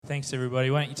Thanks, everybody.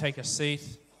 Why don't you take a seat?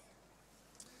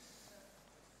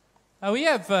 We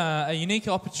have a unique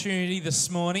opportunity this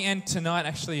morning and tonight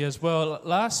actually as well.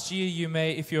 Last year, you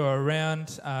may, if you're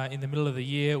around in the middle of the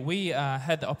year, we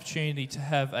had the opportunity to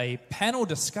have a panel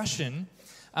discussion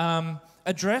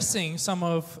addressing some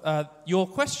of your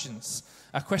questions.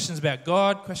 Questions about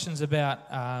God, questions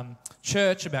about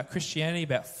church, about Christianity,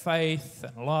 about faith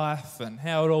and life and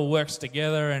how it all works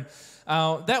together. And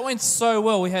that went so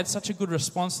well. We had such a good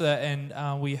response to that,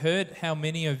 and we heard how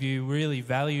many of you really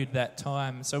valued that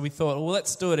time. So we thought, well,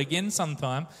 let's do it again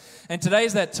sometime. And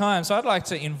today's that time. So I'd like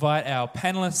to invite our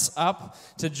panelists up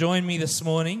to join me this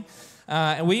morning.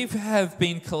 And we have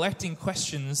been collecting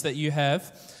questions that you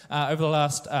have over the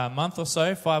last month or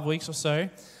so, 5 weeks or so.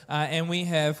 And we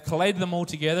have collated them all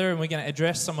together, and we're going to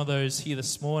address some of those here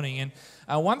this morning.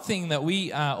 And one thing that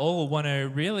we all want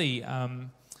to really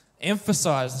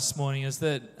emphasize this morning is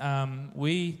that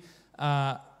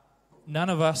none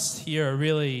of us here are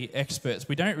really experts.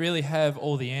 We don't really have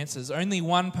all the answers. Only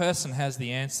one person has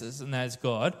the answers, and that is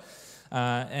God.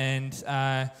 And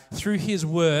through His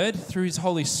Word, through His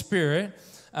Holy Spirit,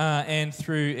 and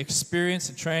through experience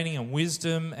and training and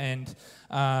wisdom and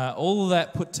all of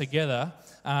that put together,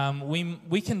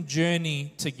 we can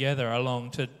journey together along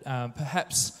to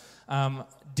perhaps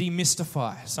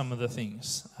demystify some of the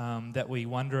things that we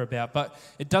wonder about. But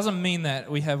it doesn't mean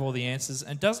that we have all the answers.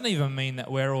 It doesn't even mean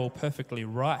that we're all perfectly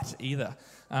right either.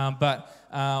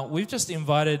 But we've just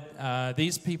invited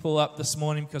these people up this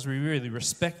morning because we really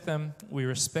respect them. We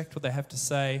respect what they have to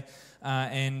say.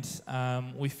 And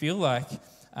we feel like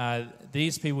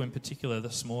these people in particular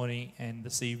this morning and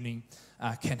this evening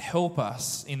can help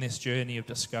us in this journey of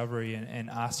discovery and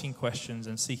asking questions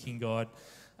and seeking God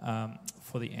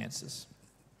for the answers.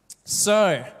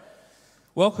 So,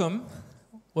 welcome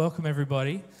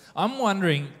everybody. I'm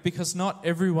wondering, because not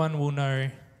everyone will know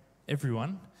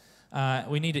everyone,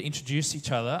 we need to introduce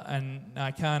each other, and I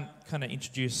can't kind of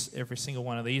introduce every single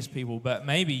one of these people, but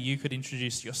maybe you could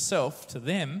introduce yourself to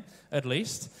them at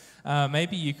least.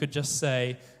 Maybe you could just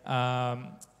say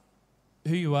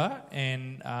who you are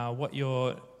and what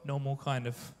your normal kind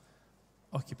of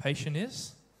occupation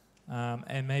is,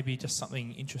 and maybe just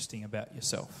something interesting about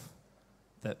yourself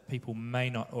that people may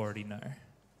not already know.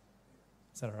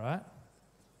 Is that all right?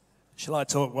 Shall I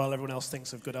talk while everyone else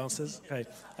thinks of good answers? Okay.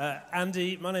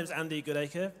 Andy, my name's Andy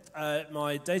Goodacre.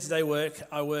 My day-to-day work,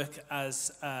 I work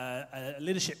as a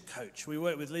leadership coach. We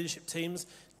work with leadership teams,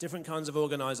 different kinds of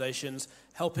organisations,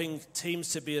 helping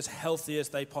teams to be as healthy as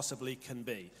they possibly can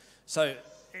be. So,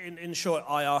 in short,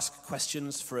 I ask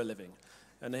questions for a living.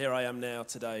 And here I am now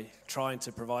today trying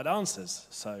to provide answers.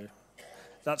 So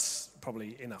that's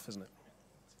probably enough, isn't it?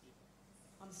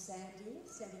 I'm Sandy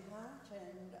Hart,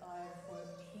 and I've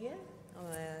worked here.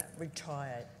 I'm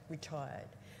retired.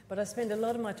 But I spend a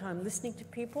lot of my time listening to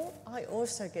people. I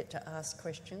also get to ask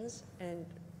questions, and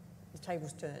the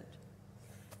table's turned.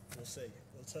 We'll see.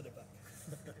 We'll turn it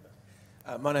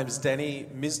back. My name is Danny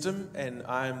Misdom, and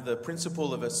I'm the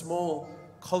principal of a small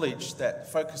college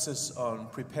that focuses on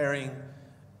preparing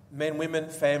men, women,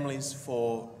 families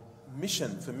for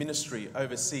mission, for ministry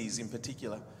overseas in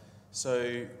particular.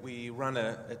 So we run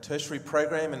a tertiary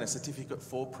program and a Certificate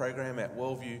 4 program at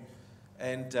Worldview,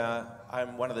 and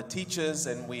I'm one of the teachers,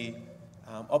 and we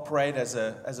operate as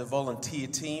a volunteer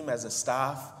team, as a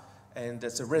staff, and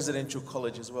it's a residential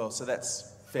college as well. So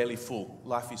that's fairly full.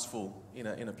 Life is full in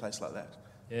a place like that.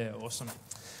 Yeah, awesome.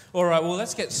 All right, well,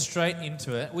 let's get straight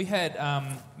into it. We had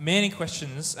many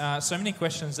questions, so many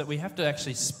questions that we have to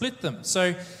actually split them.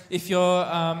 So if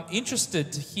you're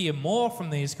interested to hear more from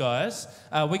these guys,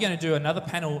 we're going to do another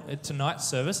panel at tonight's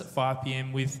service at 5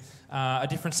 p.m. with a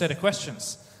different set of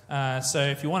questions. So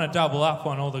if you want to double up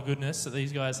on all the goodness that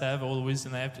these guys have, all the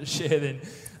wisdom they have to share, then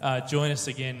join us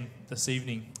again this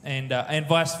evening. And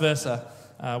vice versa,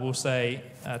 we'll say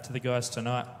to the guys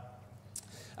tonight.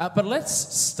 But let's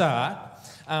start.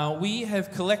 We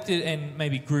have collected and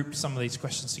maybe grouped some of these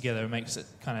questions together. It makes it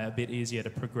kind of a bit easier to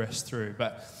progress through.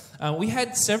 But we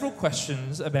had several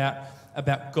questions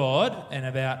about God and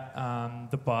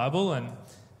about the Bible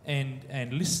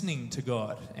and listening to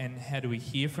God and how do we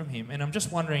hear from Him. And I'm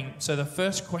just wondering, so the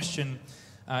first question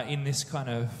in this kind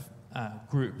of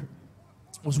group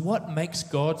was, what makes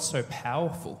God so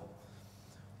powerful?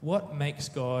 What makes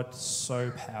God so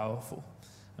powerful?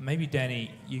 And maybe,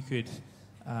 Danny, you could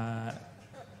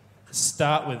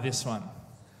start with this one.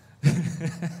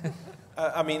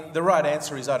 I mean, the right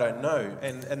answer is I don't know,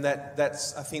 and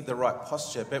that's, I think, the right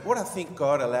posture. But what I think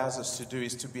God allows us to do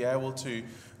is to be able to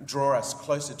draw us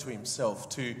closer to Himself,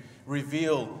 to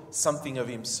reveal something of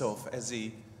Himself as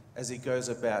He as he goes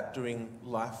about doing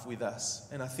life with us.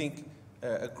 And I think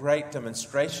a great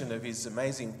demonstration of his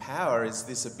amazing power is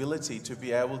this ability to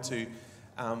be able to,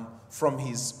 from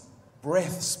his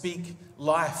breath, speak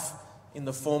life in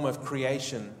the form of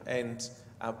creation and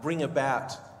bring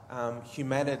about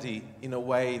humanity in a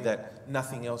way that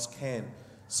nothing else can.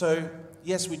 So,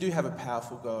 yes, we do have a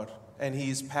powerful God, and he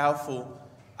is powerful.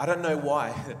 I don't know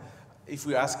why, if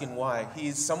we're asking why. He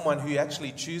is someone who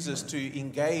actually chooses to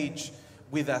engage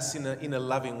with us in a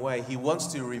loving way. He wants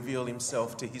to reveal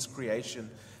himself to his creation,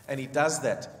 and he does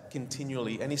that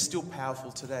continually, and he's still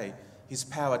powerful today. His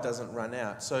power doesn't run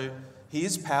out. So he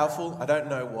is powerful. I don't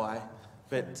know why,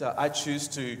 but I choose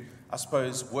to, I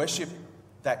suppose, worship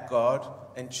that God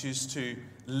and choose to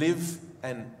live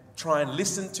and try and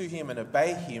listen to him and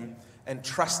obey him and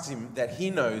trust him that he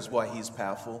knows why he's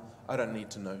powerful. I don't need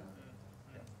to know.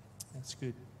 That's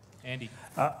good. Andy?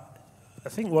 I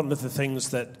think one of the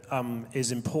things that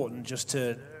is important just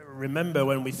to remember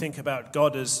when we think about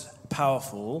God as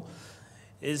powerful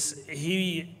is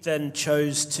he then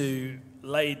chose to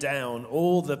lay down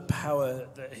all the power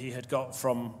that he had got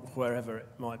from wherever it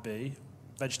might be,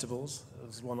 vegetables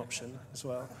was one option as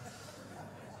well,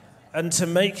 and to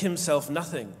make himself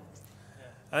nothing.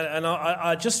 And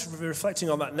I just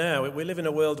reflecting on that now, we live in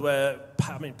a world where,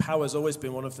 power has always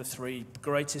been one of the three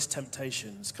greatest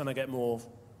temptations. Can I get more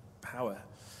power?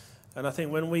 And I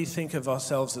think when we think of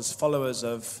ourselves as followers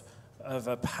of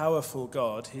a powerful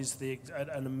God, he's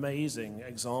an amazing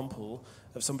example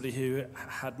of somebody who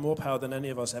had more power than any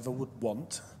of us ever would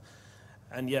want,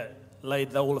 and yet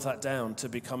laid all of that down to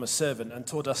become a servant and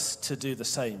taught us to do the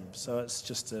same. So it's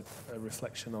just a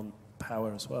reflection on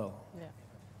power as well. Yeah.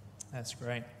 That's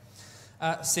great.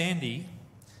 Sandy,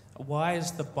 why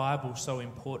is the Bible so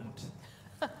important?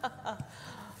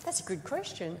 That's a good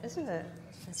question, isn't it?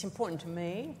 It's important to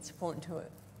me, it's important to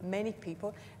many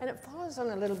people, and it follows on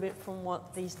a little bit from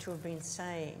what these two have been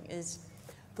saying, is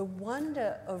the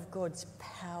wonder of God's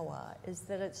power is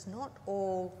that it's not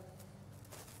all,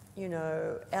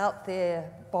 out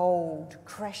there, bold,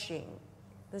 crashing.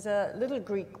 There's a little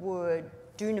Greek word,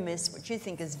 dunamis, which you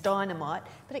think is dynamite,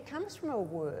 but it comes from a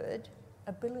word,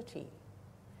 ability.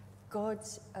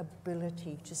 God's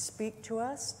ability to speak to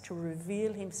us, to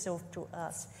reveal himself to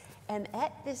us. And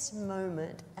at this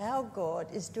moment, our God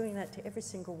is doing that to every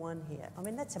single one here.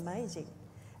 That's amazing.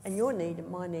 And your need and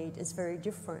my need is very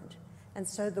different. And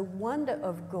so the wonder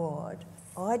of God,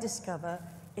 I discover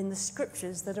in the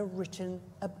scriptures that are written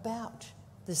about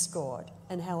this God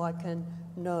and how I can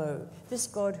know this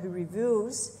God who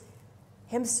reveals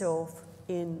himself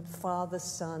in Father,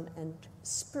 Son, and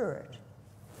Spirit.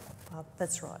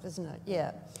 That's right, isn't it?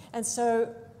 Yeah. And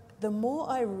so the more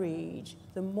I read,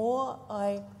 the more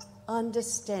I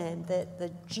understand that the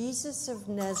Jesus of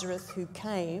Nazareth who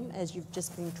came, as you've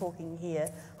just been talking here,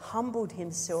 humbled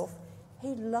himself.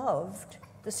 He loved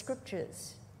the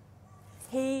scriptures.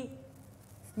 He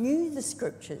knew the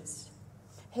scriptures.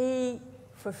 He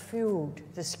fulfilled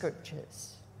the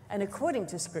scriptures. And according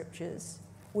to scriptures,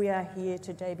 we are here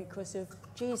today because of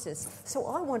Jesus. So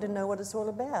I want to know what it's all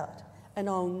about. And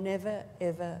I'll never,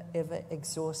 ever, ever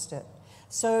exhaust it.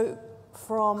 So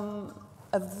from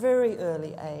a very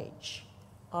early age,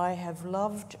 I have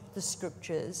loved the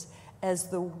scriptures as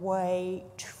the way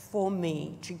for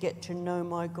me to get to know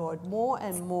my God more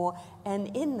and more,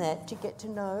 and in that to get to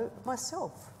know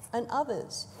myself and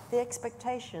others, the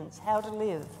expectations, how to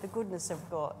live, the goodness of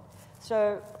God.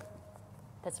 So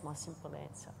that's my simple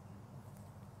answer.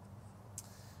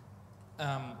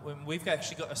 We've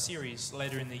actually got a series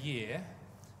later in the year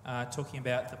talking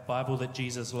about the Bible that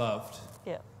Jesus loved.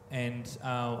 Yeah. And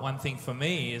one thing for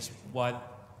me is why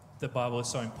the Bible is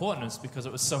so important is because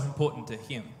it was so important to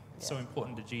him, so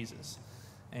important to Jesus.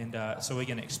 And so we're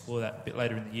going to explore that a bit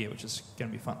later in the year, which is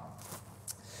going to be fun.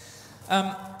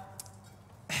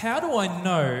 How do I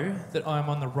know that I'm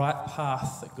on the right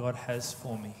path that God has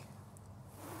for me?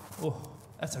 Oh,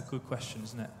 that's a good question,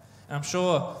 isn't it? And I'm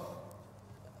sure,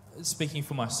 speaking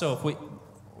for myself,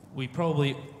 we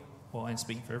probably, well, and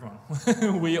speaking for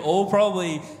everyone, we all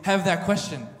probably have that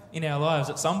question in our lives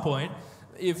at some point,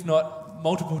 if not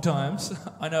multiple times.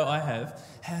 I know I have.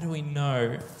 How do we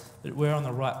know that we're on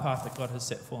the right path that God has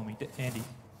set for me? Andy?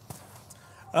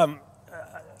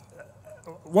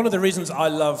 One of the reasons I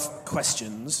love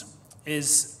questions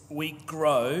is we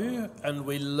grow and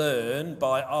we learn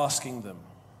by asking them.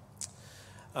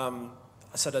 I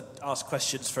said I'd ask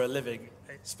questions for a living.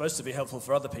 It's supposed to be helpful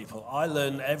for other people. I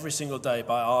learn every single day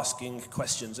by asking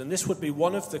questions. And this would be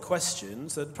one of the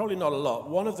questions, probably not a lot,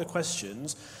 one of the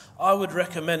questions I would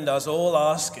recommend us all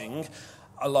asking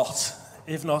a lot,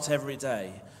 if not every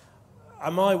day.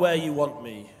 Am I where you want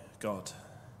me, God?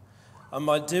 Am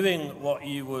I doing what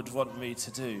you would want me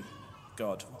to do,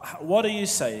 God? What are you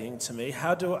saying to me?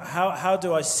 How do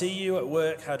I see you at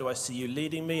work? How do I see you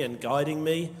leading me and guiding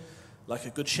me like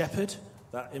a good shepherd?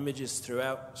 That image is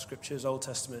throughout Scriptures, Old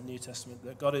Testament, New Testament,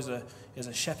 that God is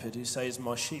a shepherd who says,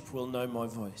 my sheep will know my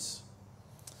voice.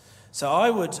 So I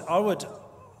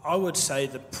would say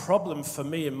the problem for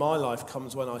me in my life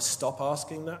comes when I stop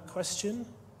asking that question,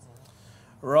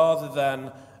 rather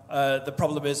than the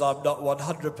problem is I'm not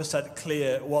 100%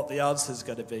 clear what the answer is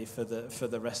going to be for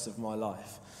the rest of my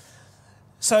life.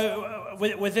 So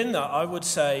within that, I would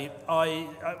say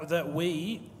that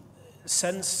we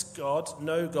sense God,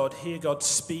 know God, hear God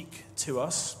speak to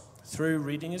us through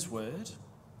reading his word,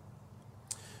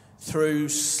 through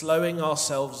slowing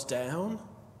ourselves down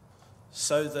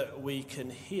so that we can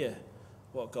hear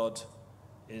what God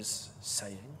is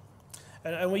saying.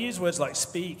 And we use words like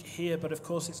speak, hear, but of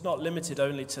course it's not limited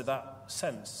only to that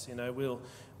sense. You know,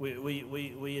 we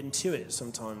intuit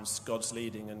sometimes God's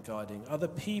leading and guiding. Other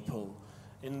people,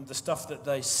 in the stuff that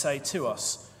they say to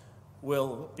us,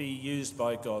 will be used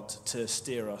by God to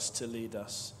steer us, to lead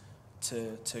us,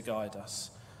 to guide us.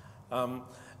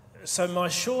 So my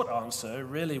short answer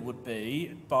really would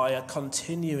be by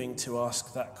continuing to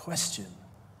ask that question.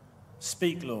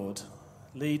 Speak, Lord,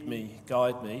 lead me,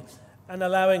 guide me, and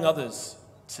allowing others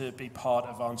to be part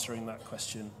of answering that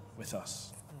question with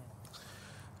us.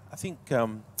 I think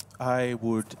I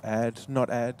would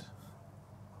not add.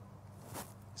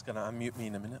 He's going to unmute me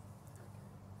in a minute.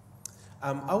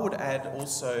 I would add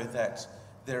also that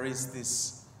there is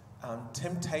this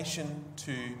temptation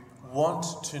to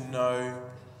want to know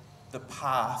the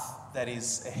path that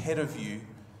is ahead of you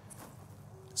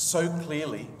so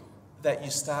clearly that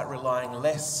you start relying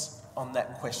less on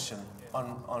that question,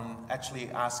 on actually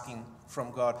asking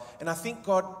from God. And I think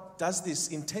God does this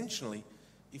intentionally,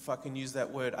 if I can use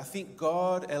that word. I think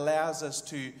God allows us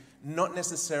to not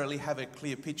necessarily have a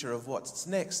clear picture of what's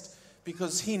next,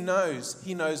 because he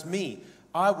knows me.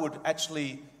 I would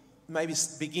actually maybe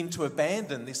begin to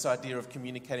abandon this idea of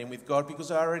communicating with God because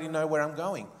I already know where I'm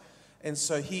going. And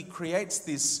so he creates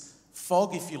this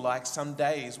fog, if you like, some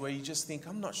days where you just think,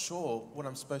 I'm not sure what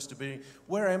I'm supposed to be.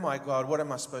 Where am I, God? What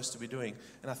am I supposed to be doing?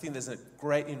 And I think there's a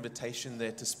great invitation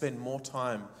there to spend more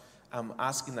time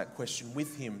asking that question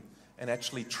with him and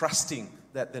actually trusting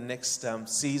that the next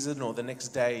season or the next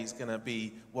day is going to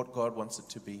be what God wants it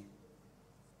to be.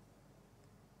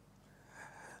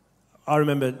 I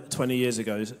remember 20 years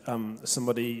ago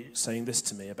somebody saying this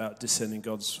to me about discerning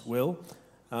God's will.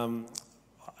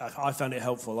 I found it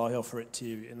helpful. I offer it to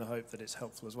you in the hope that it's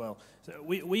helpful as well. So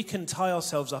we can tie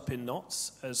ourselves up in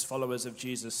knots as followers of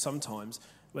Jesus sometimes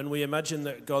when we imagine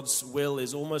that God's will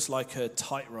is almost like a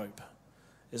tightrope.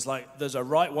 It's like there's a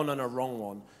right one and a wrong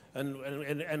one.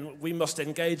 And we must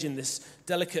engage in this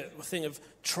delicate thing of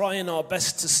trying our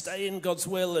best to stay in God's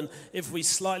will. And if we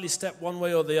slightly step one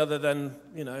way or the other, then,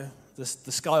 you know, the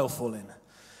sky will fall in.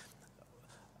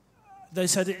 They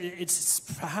said it's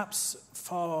perhaps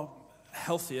far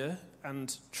healthier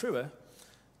and truer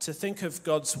to think of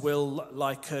God's will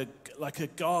like a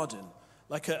garden,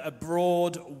 like a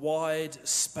broad, wide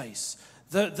space.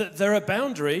 There are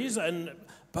boundaries,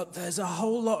 but there's a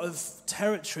whole lot of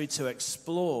territory to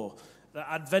explore,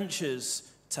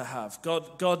 adventures to have.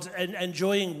 God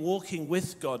enjoying walking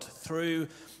with God through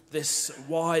this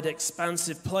wide,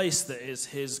 expansive place that is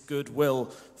his good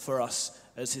will for us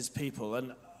as his people.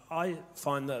 And I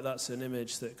find that that's an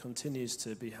image that continues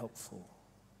to be helpful.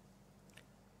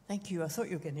 Thank you. I thought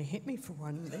you were going to hit me for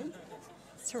one then.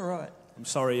 It's all right. I'm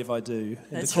sorry if I do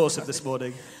in the course of this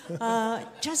morning.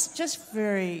 Just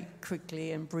very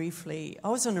quickly and briefly, I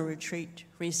was on a retreat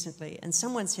recently and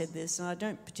someone said this, and I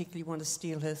don't particularly want to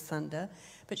steal her thunder,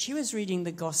 but she was reading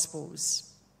the Gospels.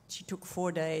 She took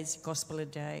 4 days, Gospel a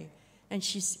day, and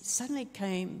she suddenly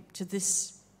came to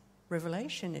this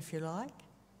revelation, if you like.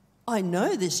 I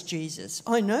know this Jesus.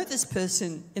 I know this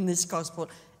person in this Gospel,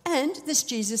 and this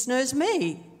Jesus knows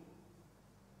me.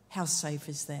 How safe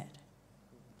is that?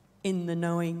 In the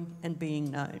knowing and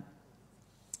being known.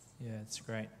 Yeah, it's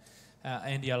great.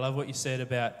 Andy, I love what you said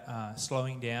about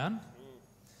slowing down.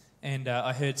 And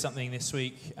I heard something this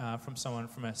week from someone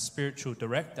from a spiritual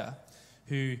director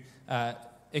who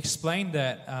explained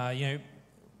that,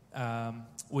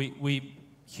 we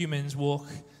humans walk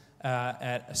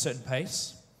at a certain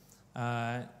pace,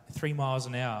 3 miles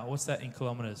an hour. What's that in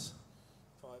kilometres?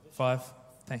 5?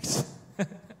 Thanks.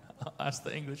 I'll ask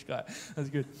the English guy. That's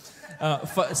good.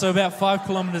 So about 5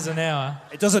 kilometres an hour.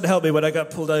 It doesn't help me when I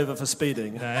got pulled over for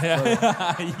speeding.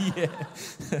 Yeah.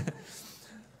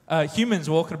 Humans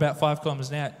walk at about 5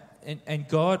 kilometres an hour. and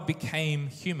God became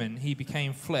human. He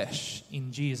became flesh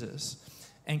in Jesus.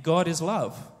 And God is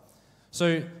love.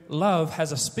 So love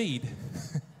has a speed,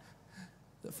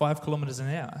 5 kilometers an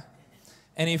hour.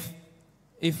 And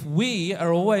if we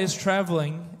are always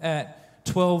traveling at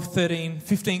 12, 13,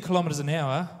 15 kilometers an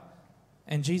hour,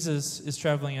 and Jesus is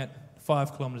traveling at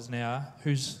 5 kilometers an hour,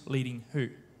 who's leading who?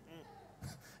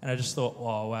 And I just thought,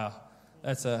 wow,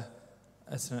 that's an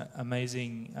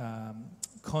amazing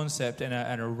concept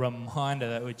and a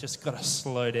reminder that we just got to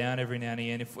slow down every now and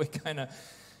again if we're going to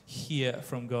hear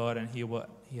from God and hear what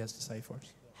He has to say for us.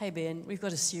 Hey Ben, we've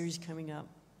got a series coming up.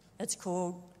 It's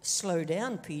called Slow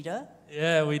Down, Peter.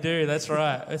 Yeah, we do. That's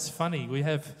right. It's funny. We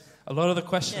have a lot of the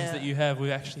questions that you have.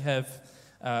 We actually have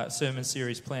a sermon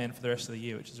series planned for the rest of the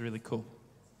year, which is really cool.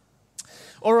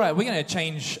 All right, we're going to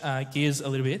change gears a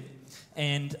little bit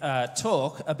and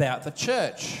talk about the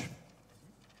church.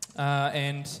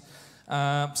 So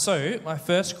my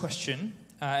first question,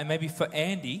 and maybe for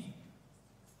Andy,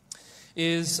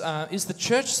 is the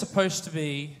church supposed to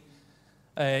be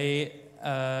a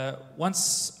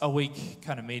once a week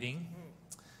kind of meeting,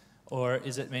 or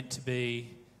is it meant to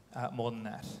be more than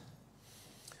that?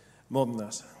 More than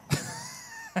that.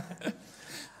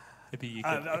 Maybe you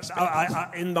could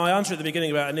in my answer at the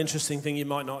beginning about an interesting thing you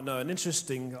might not know, an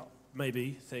interesting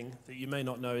maybe thing that you may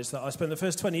not know is that I spent the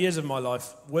first 20 years of my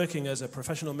life working as a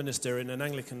professional minister in an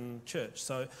Anglican church.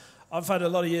 So I've had a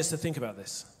lot of years to think about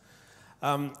this,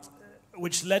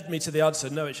 which led me to the answer,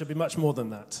 no, it should be much more than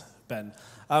that, Ben.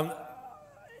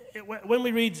 When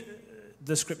we read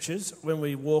the scriptures, when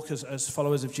we walk as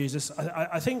followers of Jesus,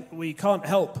 I think we can't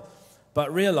help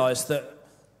but realize that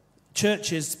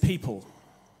church is people.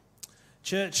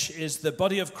 Church is the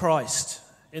body of Christ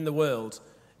in the world.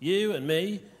 You and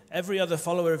me, every other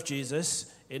follower of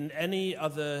Jesus in any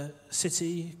other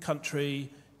city,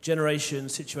 country, generation,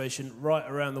 situation right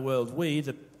around the world. We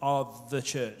are the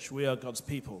church. We are God's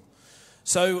people.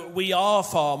 So we are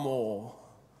far more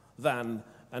than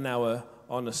an hour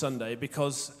on a Sunday,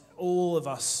 because all of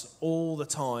us, all the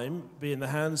time, being the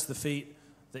hands, the feet,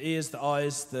 the ears, the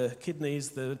eyes, the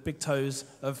kidneys, the big toes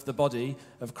of the body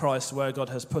of Christ where God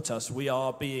has put us, we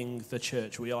are being the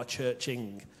church. We are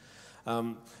churching.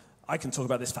 I can talk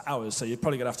about this for hours, so you're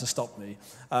probably going to have to stop me.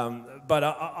 But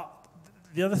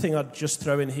the other thing I'd just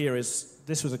throw in here is,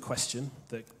 this was a question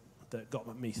that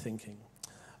got me thinking.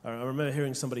 I remember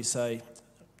hearing somebody say,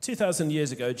 2,000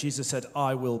 years ago, Jesus said,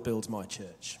 I will build my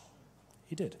church.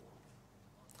 He did.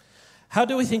 How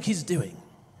do we think he's doing?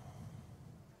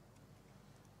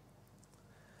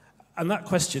 And that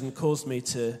question caused me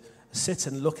to sit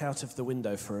and look out of the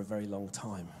window for a very long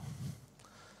time.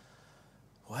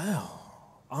 Wow.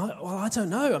 I don't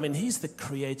know. I mean, he's the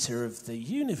creator of the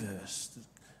universe.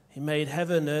 He made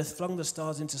heaven, earth, flung the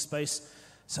stars into space.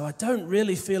 So I don't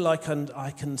really feel like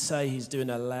I can say he's doing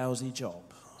a lousy job.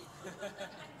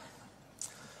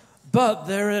 But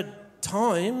there are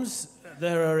times,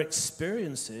 there are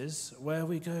experiences where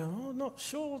we go, oh, not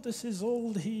sure this is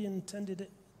all he intended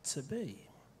it to be.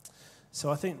 So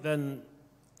I think then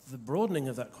the broadening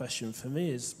of that question for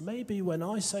me is, maybe when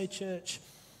I say church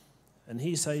and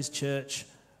he says church,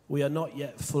 we are not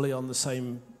yet fully on the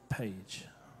same page.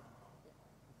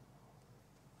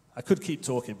 I could keep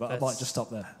talking, but I might just stop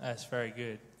there. That's very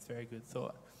good. Very good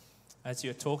thought. As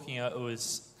you're talking, it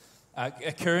was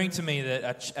occurring to me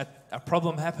that a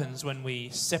problem happens when we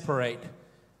separate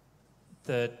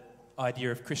the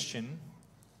idea of Christian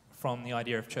from the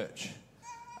idea of church.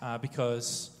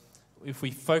 Because if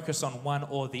we focus on one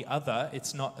or the other,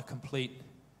 it's not a complete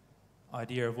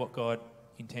idea of what God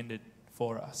intended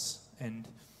for us. And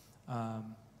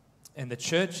the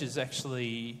church is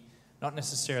actually not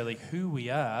necessarily who we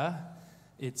are.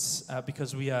 It's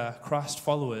because we are Christ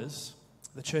followers.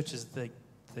 The church is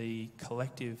the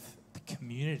collective, the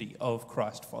community of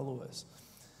Christ followers.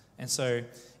 And so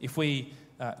if we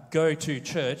go to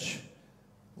church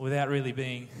without really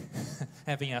being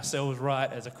having ourselves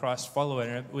right as a Christ follower,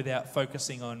 and without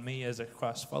focusing on me as a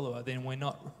Christ follower, then we're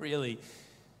not really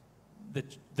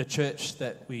the church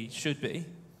that we should be.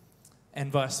 And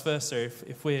vice versa,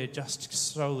 if we're just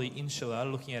solely insular,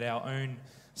 looking at our own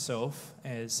self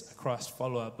as a Christ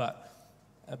follower, but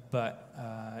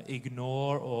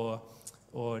ignore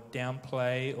or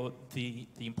downplay or the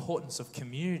importance of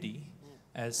community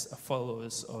as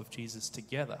followers of Jesus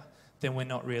together, then we're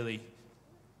not really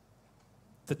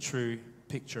the true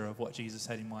picture of what Jesus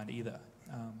had in mind either.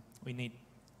 We need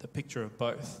the picture of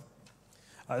both.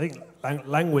 I think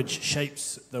language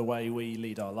shapes the way we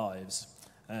lead our lives.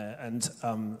 And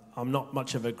I'm not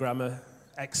much of a grammar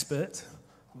expert.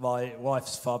 My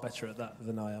wife's far better at that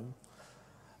than I am.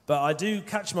 But I do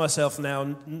catch myself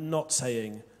now not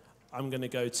saying, I'm going to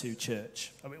go to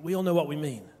church. I mean, we all know what we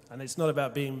mean, and it's not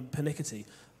about being pernickety.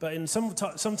 But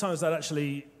sometimes that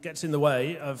actually gets in the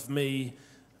way of me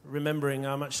remembering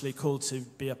I'm actually called to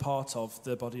be a part of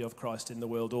the body of Christ in the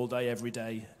world all day, every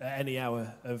day, at any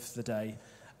hour of the day.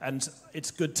 And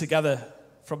it's good to gather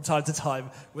from time to time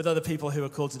with other people who are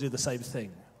called to do the same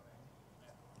thing.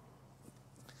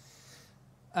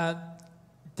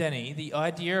 Danny, the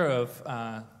idea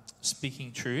of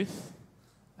speaking truth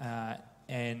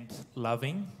and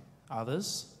loving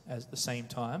others at the same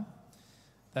time,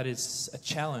 that is a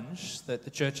challenge that the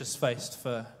church has faced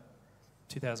for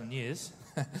 2,000 years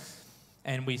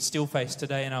and we still face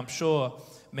today. And I'm sure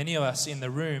many of us in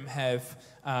the room have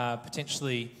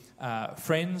potentially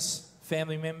friends,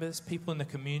 family members, people in the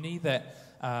community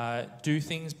that do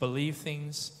things, believe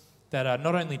things that are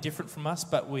not only different from us,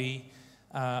 but we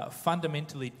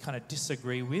fundamentally kind of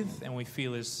disagree with and we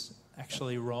feel is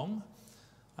actually wrong.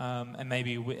 And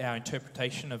maybe our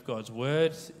interpretation of God's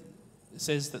word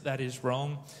says that is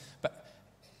wrong.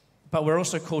 But we're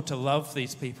also called to love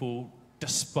these people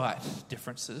despite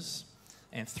differences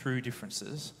and through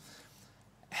differences.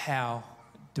 How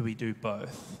do we do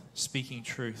both, speaking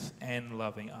truth and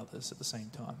loving others at the same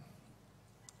time?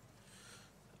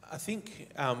 I think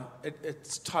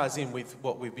it ties in with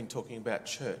what we've been talking about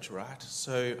church, right?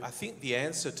 So I think the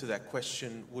answer to that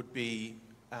question would be,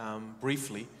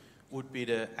 briefly, would be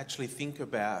to actually think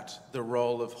about the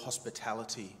role of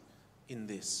hospitality in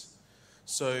this.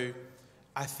 So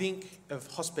I think of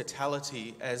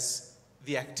hospitality as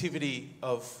the activity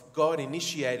of God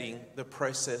initiating the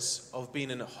process of being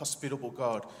a hospitable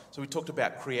God. So we talked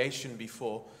about creation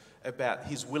before, about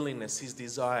his willingness, his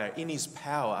desire, in his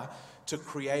power to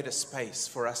create a space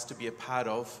for us to be a part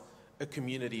of a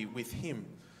community with him.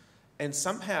 And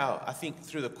somehow, I think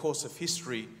through the course of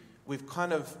history, we've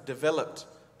kind of developed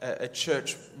a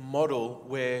church model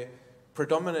where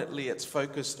predominantly it's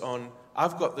focused on,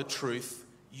 I've got the truth,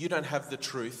 you don't have the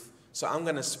truth, so I'm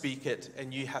going to speak it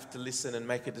and you have to listen and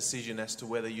make a decision as to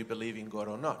whether you believe in God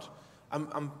or not.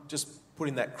 I'm just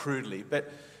putting that crudely.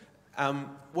 But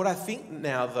what I think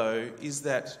now, though, is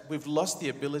that we've lost the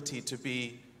ability to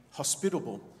be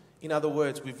hospitable. In other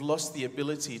words, we've lost the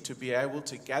ability to be able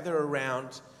to gather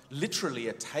around literally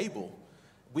a table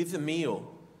with a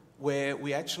meal where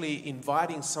we're actually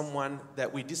inviting someone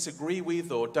that we disagree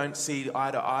with or don't see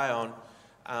eye to eye on,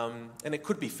 and it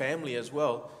could be family as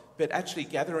well, but actually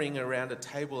gathering around a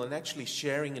table and actually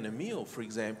sharing in a meal, for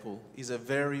example, is a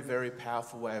very, very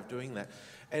powerful way of doing that.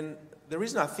 And the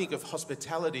reason I think of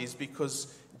hospitality is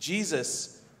because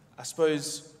Jesus, I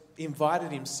suppose,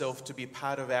 invited himself to be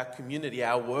part of our community,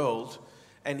 our world,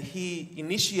 and he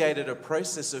initiated a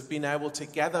process of being able to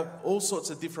gather all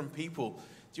sorts of different people.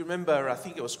 Do you remember, I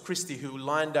think it was Christy who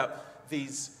lined up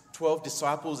these 12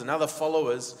 disciples and other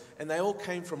followers, and they all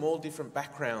came from all different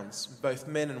backgrounds, both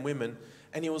men and women,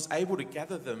 and he was able to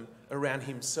gather them around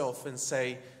himself and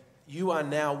say, you are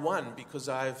now one because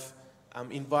I've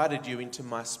invited you into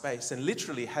my space, and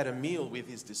literally had a meal with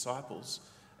his disciples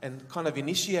and kind of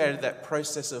initiated that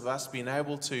process of us being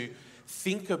able to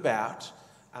think about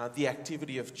the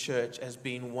activity of church as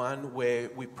being one where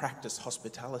we practice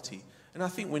hospitality. And I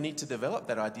think we need to develop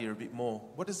that idea a bit more.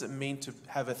 What does it mean to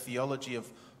have a theology of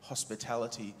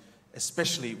hospitality,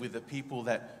 especially with the people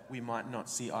that we might not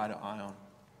see eye to eye on?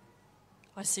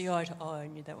 I see eye to eye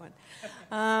on you, that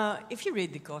one. If you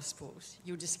read the Gospels,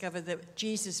 you'll discover that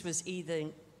Jesus was either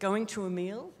going to a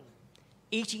meal,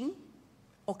 eating,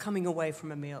 or coming away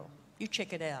from a meal. You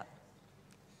check it out.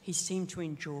 He seemed to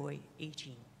enjoy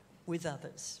eating with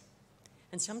others.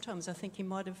 And sometimes I think he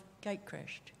might have gate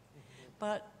crashed.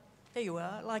 But there you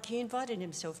are, like he invited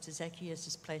himself to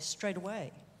Zacchaeus' place straight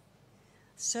away.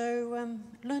 So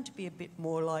learn to be a bit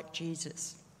more like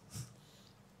Jesus.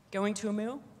 Going to a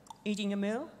meal, eating a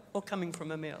meal, or coming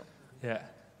from a meal. Yeah,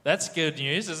 that's good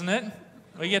news, isn't it?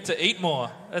 We get to eat more.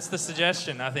 That's the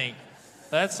suggestion, I think.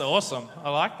 That's awesome. I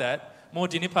like that. More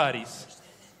dinner parties.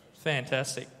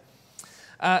 Fantastic.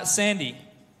 Sandy,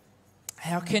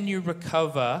 how can you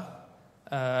recover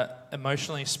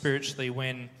emotionally, spiritually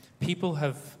when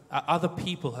other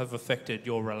people have affected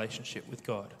your relationship with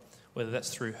God, whether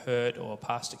that's through hurt or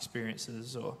past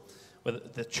experiences, or whether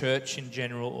the church in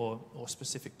general or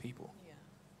specific people?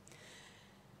 Yeah.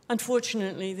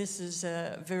 Unfortunately, this is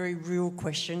a very real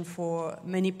question for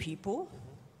many people,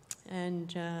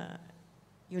 and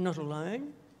you're not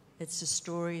alone. It's a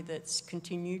story that's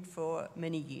continued for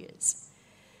many years.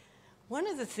 One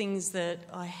of the things that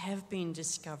I have been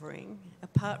discovering,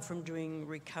 apart from doing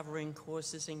recovering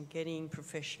courses and getting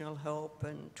professional help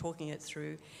and talking it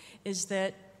through, is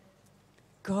that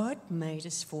God made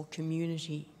us for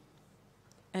community,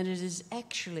 and it is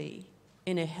actually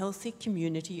in a healthy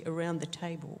community around the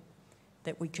table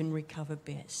that we can recover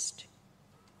best.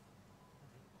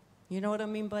 You know what I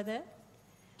mean by that?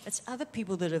 It's other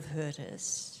people that have hurt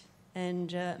us,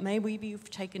 and maybe we've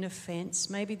taken offense,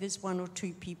 maybe there's one or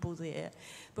two people there,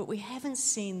 but we haven't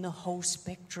seen the whole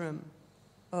spectrum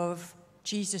of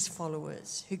Jesus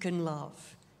followers who can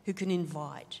love, who can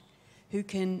invite, who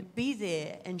can be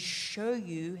there and show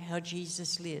you how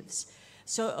Jesus lives.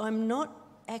 So I'm not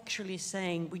actually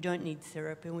saying we don't need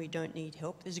therapy and we don't need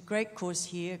help. There's a great course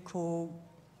here called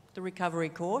the Recovery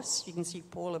Course. You can see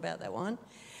Paul about that one.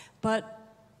 But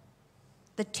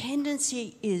the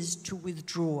tendency is to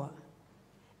withdraw.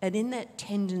 And in that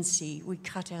tendency, we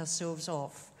cut ourselves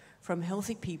off from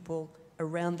healthy people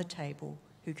around the table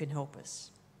who can help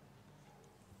us.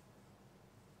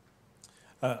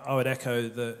 I would echo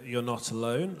that you're not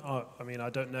alone. I mean, I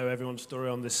don't know everyone's story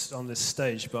on this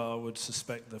stage, but I would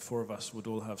suspect the four of us would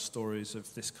all have stories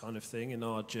of this kind of thing in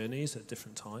our journeys at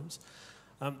different times.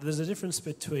 There's a difference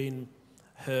between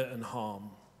hurt and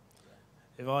harm.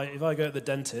 If I go to the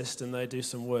dentist and they do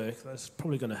some work, that's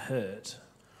probably going to hurt,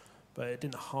 but it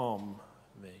didn't harm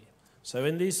me. So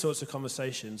in these sorts of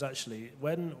conversations, actually,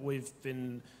 when we've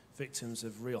been victims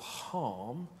of real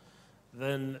harm,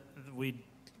 then we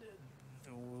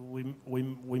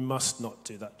must not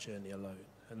do that journey alone.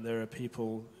 And there are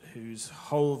people whose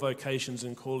whole vocations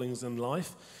and callings in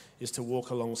life is to walk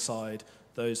alongside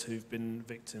those who've been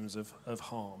victims of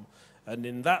harm. And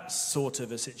in that sort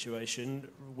of a situation,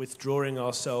 withdrawing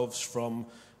ourselves from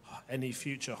any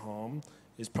future harm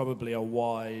is probably a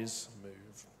wise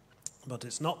move. But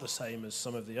it's not the same as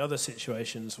some of the other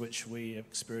situations which we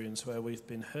experience where we've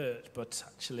been hurt, but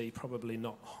actually probably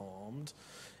not harmed.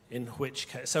 In which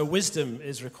case, so wisdom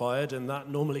is required, and that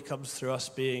normally comes through us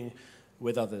being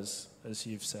with others, as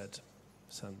you've said,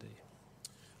 Sandy.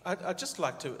 I'd just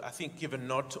like to, I think, give a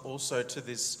nod also to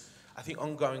this, I think,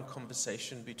 ongoing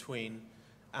conversation between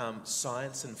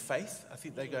science and faith. I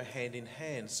think they go hand in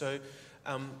hand. So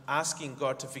asking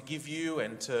God to forgive you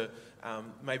and to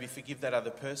maybe forgive that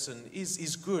other person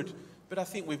is good. But I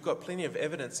think we've got plenty of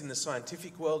evidence in the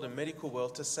scientific world and medical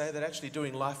world to say that actually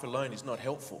doing life alone is not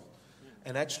helpful.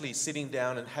 And actually sitting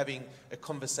down and having a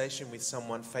conversation with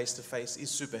someone face to face is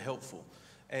super helpful.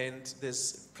 And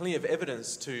there's plenty of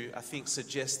evidence to, I think,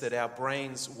 suggest that our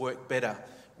brains work better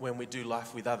when we do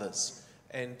life with others.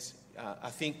 And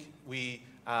I think we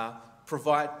are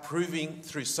proving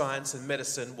through science and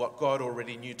medicine what God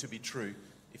already knew to be true,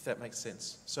 if that makes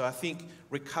sense. So I think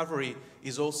recovery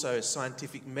is also a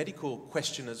scientific medical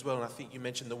question as well. And I think you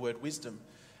mentioned the word wisdom.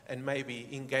 And maybe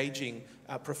engaging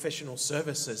professional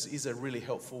services is a really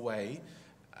helpful way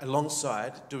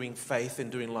alongside doing faith and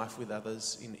doing life with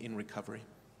others in recovery.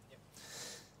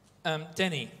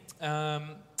 Danny,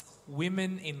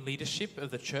 women in leadership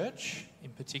of the church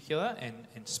in particular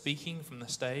and speaking from the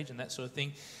stage and that sort of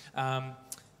thing,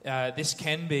 this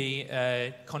can be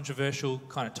a controversial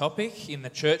kind of topic in the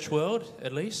church world,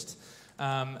 at least,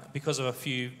 because of a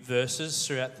few verses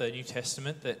throughout the New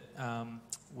Testament that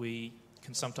we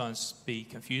can sometimes be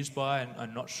confused by and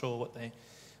I'm not sure what they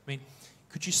mean.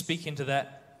 Could you speak into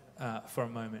that for a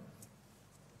moment?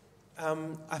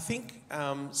 I think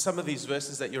some of these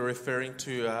verses that you're referring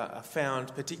to are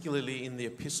found particularly in the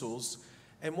epistles.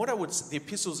 And the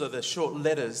epistles are the short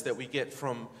letters that we get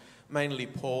from mainly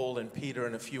Paul and Peter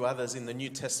and a few others in the New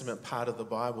Testament part of the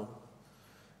Bible.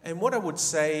 And what I would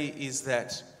say is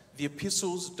that the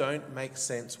epistles don't make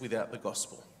sense without the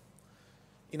gospel.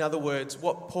 In other words,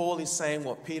 what Paul is saying,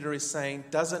 what Peter is saying,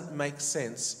 doesn't make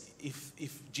sense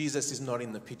if Jesus is not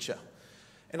in the picture.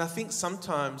 And I think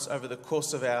sometimes over the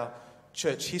course of our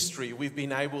church history, we've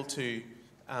been able to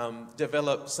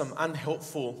develop some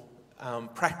unhelpful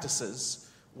practices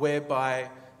whereby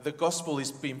the gospel is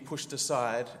being pushed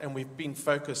aside and we've been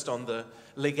focused on the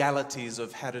legalities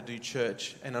of how to do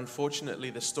church. And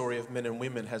unfortunately, the story of men and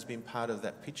women has been part of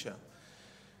that picture.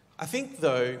 I think,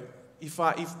 though, if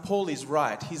Paul is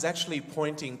right, he's actually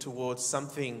pointing towards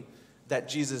something that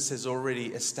Jesus has already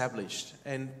established.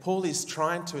 And Paul is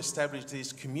trying to establish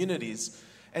these communities.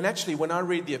 And actually, when I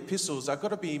read the epistles, I've got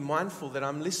to be mindful that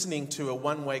I'm listening to a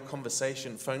one-way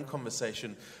conversation, phone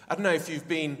conversation. I don't know if you've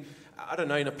been,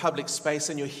 in a public space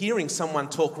and you're hearing someone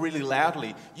talk really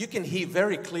loudly. You can hear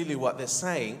very clearly what they're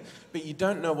saying, but you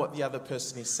don't know what the other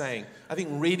person is saying. I think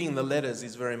reading the letters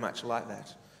is very much like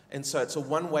that. And so it's a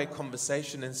one-way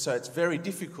conversation, and so it's very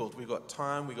difficult. We've got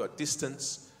time, we've got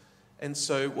distance. And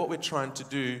so what we're trying to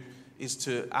do is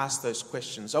to ask those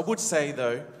questions. I would say,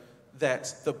 though,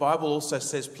 that the Bible also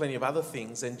says plenty of other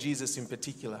things, and Jesus in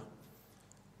particular.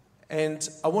 And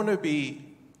I want to be,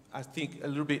 I think, a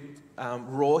little bit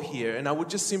raw here. And I would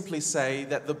just simply say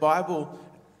that the Bible,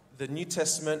 the New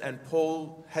Testament, and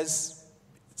Paul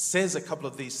says a couple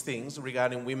of these things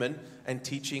regarding women and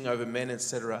teaching over men,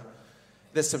 etc.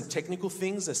 There's some technical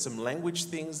things, there's some language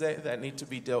things that need to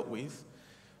be dealt with.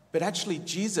 But actually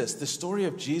Jesus, the story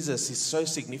of Jesus is so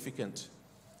significant.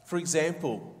 For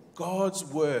example, God's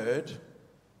word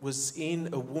was in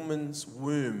a woman's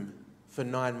womb for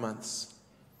 9 months.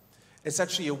 It's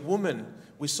actually a woman.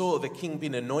 We saw the king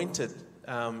being anointed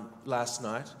last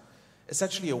night. It's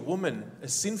actually a woman, a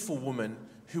sinful woman,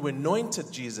 who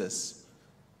anointed Jesus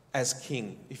as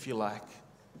king, if you like.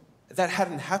 That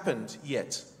hadn't happened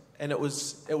yet. And it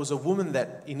was a woman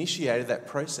that initiated that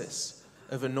process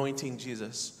of anointing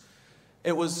Jesus.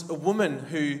 It was a woman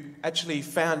who actually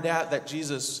found out that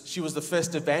she was the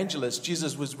first evangelist.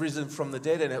 Jesus was risen from the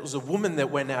dead, and it was a woman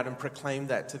that went out and proclaimed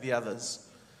that to the others.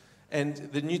 And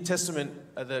the New Testament,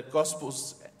 the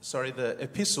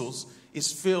epistles,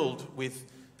 is filled with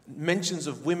mentions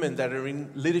of women that are in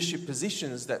leadership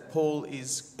positions that Paul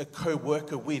is a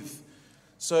co-worker with.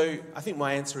 So I think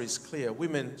my answer is clear.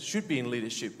 Women should be in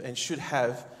leadership and should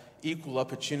have equal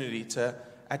opportunity to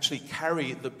actually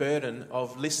carry the burden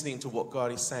of listening to what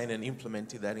God is saying and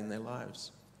implementing that in their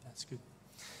lives. That's good.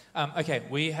 Okay,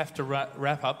 we have to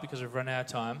wrap up because we've run out of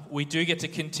time. We do get to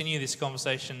continue this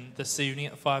conversation this evening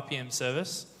at 5 p.m.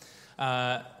 service.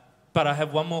 But I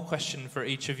have one more question for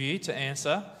each of you to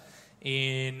answer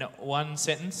in one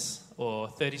sentence or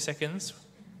 30 seconds.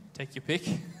 Take your pick.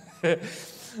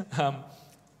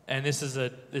 And this is a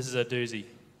doozy.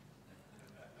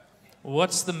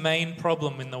 What's the main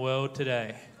problem in the world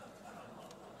today?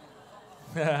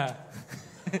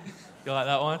 You like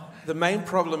that one? The main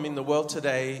problem in the world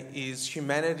today is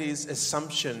humanity's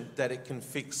assumption that it can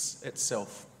fix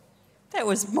itself. That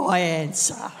was my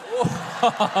answer.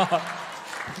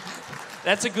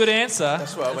 That's a good answer.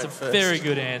 That's why I went first. Very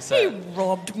good answer. You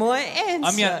robbed my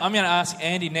answer. I'm going to ask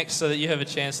Andy next so that you have a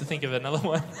chance to think of another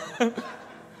one. That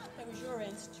was your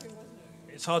answer too, wasn't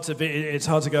it? It's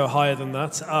hard to go higher than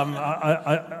that.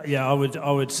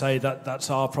 I would say that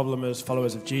that's our problem as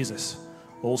followers of Jesus.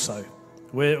 Also,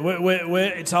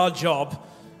 it's our job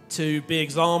to be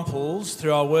examples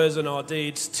through our words and our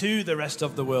deeds to the rest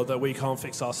of the world that we can't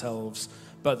fix ourselves,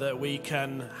 but that we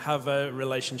can have a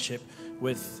relationship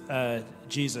with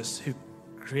Jesus, who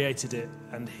created it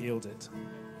and healed it.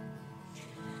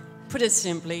 Put it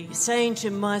simply, saying to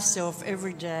myself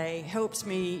every day helps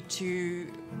me to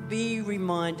be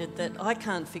reminded that I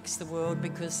can't fix the world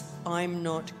because I'm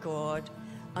not God.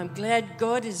 I'm glad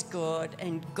God is God,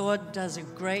 and God does a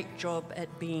great job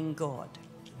at being God.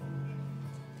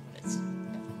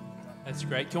 That's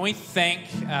great. Can we thank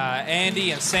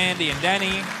Andy and Sandy and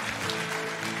Danny?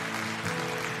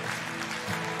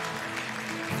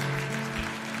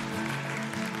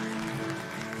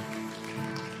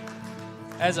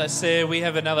 As I said, we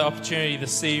have another opportunity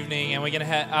this evening, and we're going to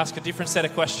ask a different set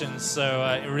of questions. So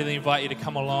I really invite you to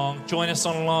come along. Join us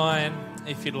online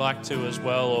if you'd like to as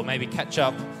well, or maybe catch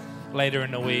up later in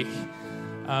the week.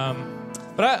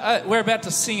 But we're about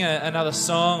to sing another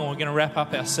song, and we're going to wrap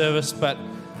up our service. But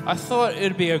I thought it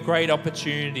would be a great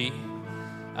opportunity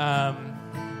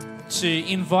to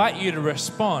invite you to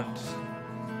respond.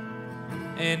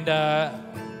 And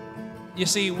you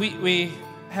see, we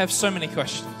have so many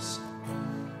questions.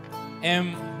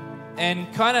 And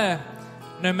kind of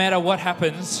no matter what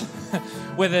happens,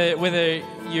 whether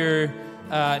you're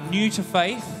new to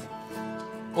faith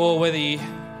or whether you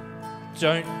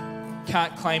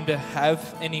can't claim to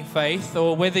have any faith,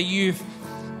 or whether you've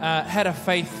had a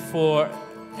faith for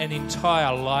an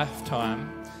entire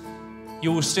lifetime,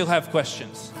 you will still have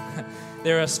questions.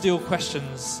 There are still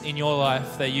questions in your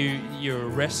life that you're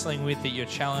wrestling with, that you're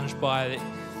challenged by,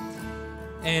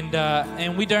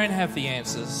 and we don't have the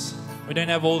answers. We don't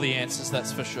have all the answers,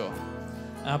 that's for sure.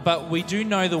 But we do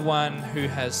know the one who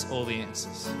has all the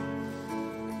answers.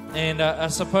 And I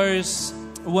suppose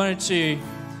I wanted to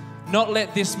not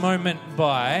let this moment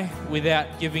by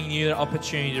without giving you the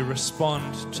opportunity to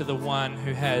respond to the one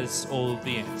who has all of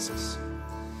the answers.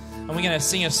 And we're going to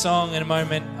sing a song in a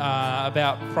moment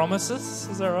about promises.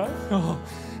 Is that right? Oh,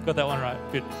 got that one right.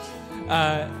 Good.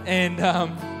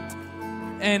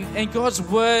 And God's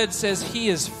word says He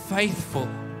is faithful.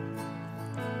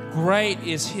 Great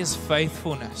is His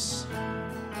faithfulness.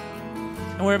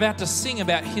 And we're about to sing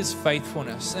about His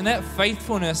faithfulness. And that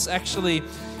faithfulness actually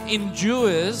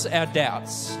endures our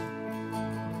doubts.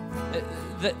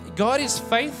 That God is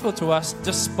faithful to us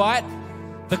despite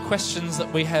the questions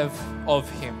that we have of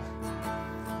Him.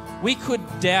 We could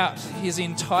doubt his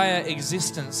entire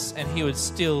existence and he would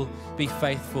still be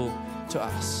faithful to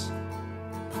us.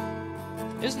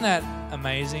 Isn't that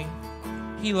amazing?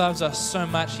 He loves us so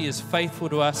much. He is faithful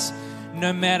to us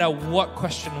no matter what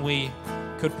question we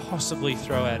could possibly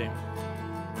throw at him,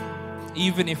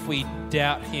 even if we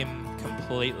doubt him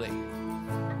completely.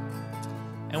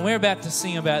 And we're about to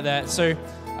sing about that. So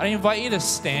I invite you to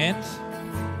stand.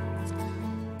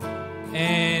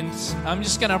 And I'm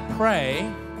just going to pray.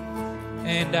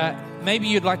 And maybe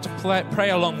you'd like to pray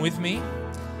along with me.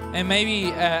 And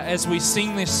maybe as we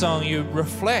sing this song, you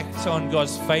reflect on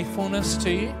God's faithfulness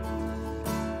to you.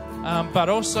 But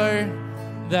also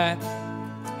that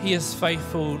he is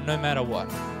faithful no matter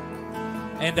what.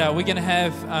 And we're going to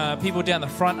have people down the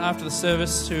front after the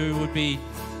service who would be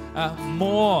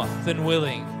more than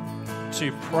willing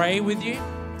to pray with you.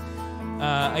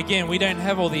 Again, we don't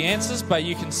have all the answers, but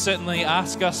you can certainly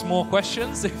ask us more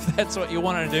questions if that's what you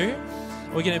want to do.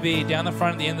 We're going to be down the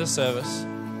front at the end of the service.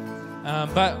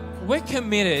 But we're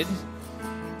committed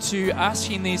to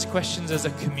asking these questions as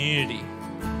a community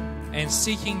and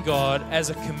seeking God as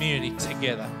a community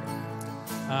together.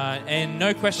 And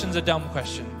no question's a dumb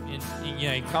question.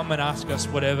 You come and ask us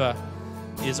whatever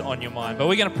is on your mind. But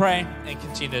we're going to pray and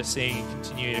continue to sing and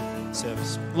continue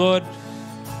service. Lord,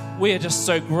 we are just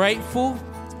so grateful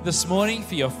this morning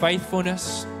for your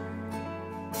faithfulness.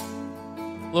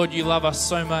 Lord, you love us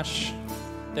so much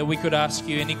that we could ask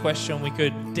you any question, we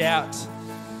could doubt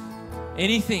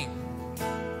anything.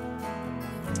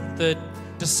 The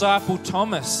disciple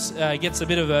Thomas gets a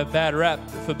bit of a bad rap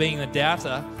for being the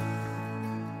doubter,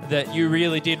 that you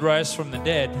really did rise from the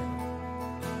dead,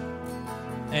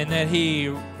 and that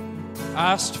he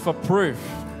asked for proof.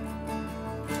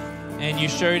 And you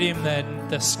showed him that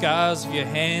the scars of your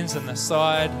hands and the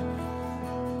side.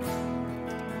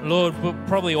 Lord,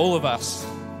 probably all of us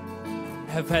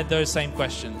have had those same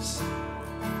questions.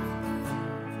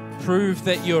 Prove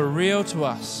that you're real to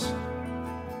us.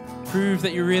 Prove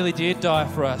that you really did die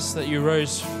for us, that you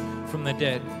rose from the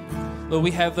dead. Lord,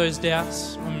 we have those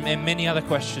doubts and many other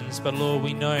questions, but Lord,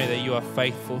 we know that you are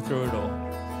faithful through it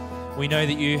all. We know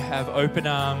that you have open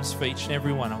arms for each and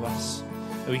every one of us,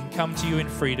 that we can come to you in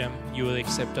freedom. You will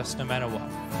accept us no matter what.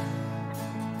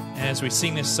 And as we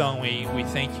sing this song, we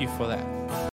thank you for that.